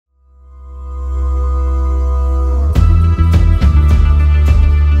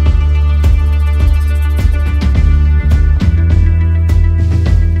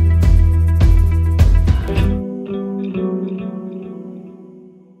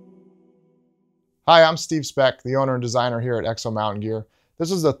Hi, I'm Steve Speck, the owner and designer here at Exo Mtn Gear. This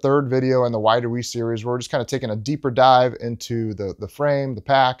is the third video in the Why Do We series where we're just kind of taking a deeper dive into the frame, the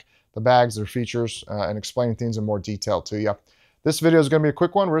pack, the bags, their features, and explaining things in more detail to you. This video is going to be a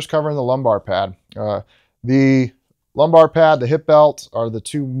quick one. We're just covering the lumbar pad. The lumbar pad, the hip belt are the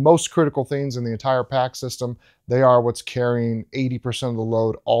two most critical things in the entire pack system. They are what's carrying 80% of the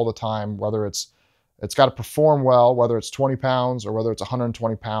load all the time, whether it's got to perform well, whether it's 20 pounds or whether it's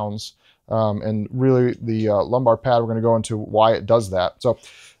 120 pounds. And really the lumbar pad, we're going to go into why it does that. So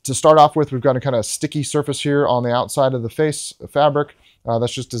to start off with, we've got a kind of sticky surface here on the outside of the face fabric.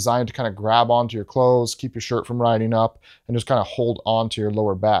 That's just designed to kind of grab onto your clothes, keep your shirt from riding up, and just kind of hold onto your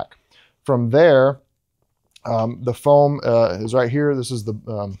lower back. From there, the foam is right here. This is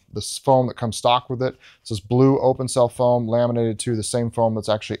this foam that comes stock with it. This is blue open cell foam laminated to the same foam that's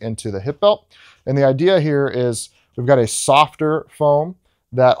actually into the hip belt. And the idea here is we've got a softer foam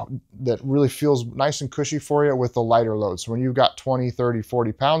that really feels nice and cushy for you with the lighter load. So when you've got 20, 30,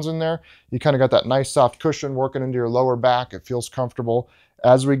 40 pounds in there, you kind of got that nice soft cushion working into your lower back. It feels comfortable.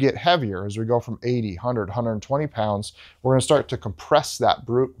 As we get heavier, as we go from 80, 100, 120 pounds, we're going to start to compress that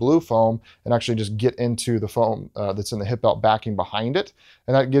blue foam and actually just get into the foam that's in the hip belt backing behind it.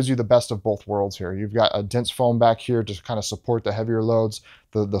 And that gives you the best of both worlds here. You've got a dense foam back here to kind of support the heavier loads,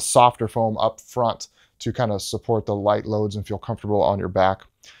 the softer foam up front to kind of support the light loads and feel comfortable on your back.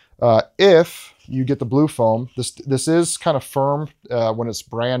 If you get the blue foam, this is kind of firm when it's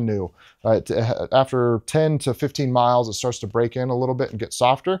brand new. After 10 to 15 miles, it starts to break in a little bit and get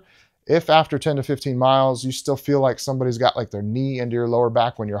softer. If after 10 to 15 miles, you still feel like somebody's got like their knee into your lower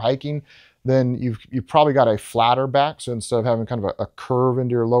back when you're hiking, then you've probably got a flatter back. So instead of having kind of a curve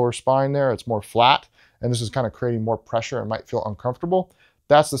into your lower spine there, it's more flat. And this is kind of creating more pressure and might feel uncomfortable.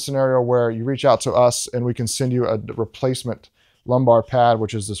 That's the scenario where you reach out to us and we can send you a replacement lumbar pad,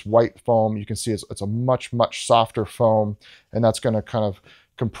 which is this white foam. You can see it's a much, much softer foam, and that's going to kind of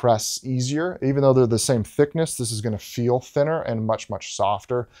compress easier. Even though they're the same thickness, this is going to feel thinner and much, much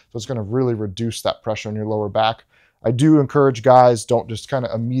softer. So it's going to really reduce that pressure in your lower back. I do encourage guys, don't just kind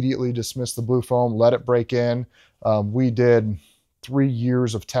of immediately dismiss the blue foam, let it break in. We did 3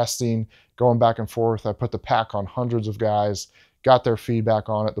 years of testing, going back and forth. I put the pack on hundreds of guys, got their feedback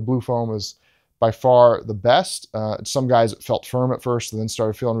on it. The blue foam is by far the best. Some guys it felt firm at first and then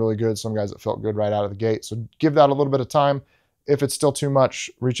started feeling really good. Some guys it felt good right out of the gate. So give that a little bit of time. If it's still too much,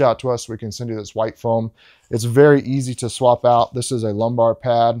 reach out to us. We can send you this white foam. It's very easy to swap out. This is a lumbar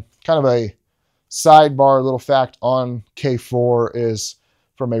pad. Kind of a sidebar little fact on K4 is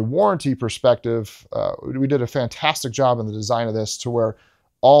from a warranty perspective, we did a fantastic job in the design of this to where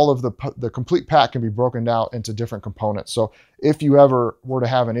all of the complete pack can be broken out into different components. So if you ever were to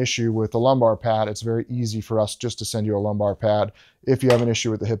have an issue with the lumbar pad, it's very easy for us just to send you a lumbar pad. If you have an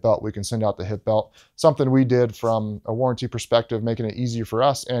issue with the hip belt, we can send out the hip belt. Something we did from a warranty perspective, making it easier for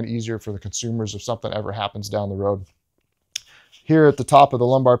us and easier for the consumers if something ever happens down the road. Here at the top of the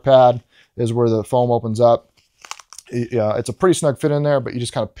lumbar pad is where the foam opens up. It's a pretty snug fit in there, but you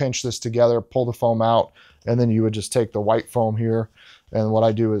just kind of pinch this together, pull the foam out, and then you would just take the white foam here. And what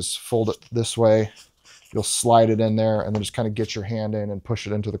I do is fold it this way. You'll slide it in there and then just kind of get your hand in and push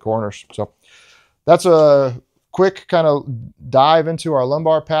it into the corners. So that's a quick kind of dive into our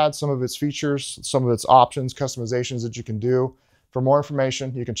lumbar pad, some of its features, some of its options, customizations that you can do. For more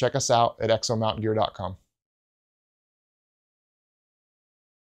information, you can check us out at exomtngear.com.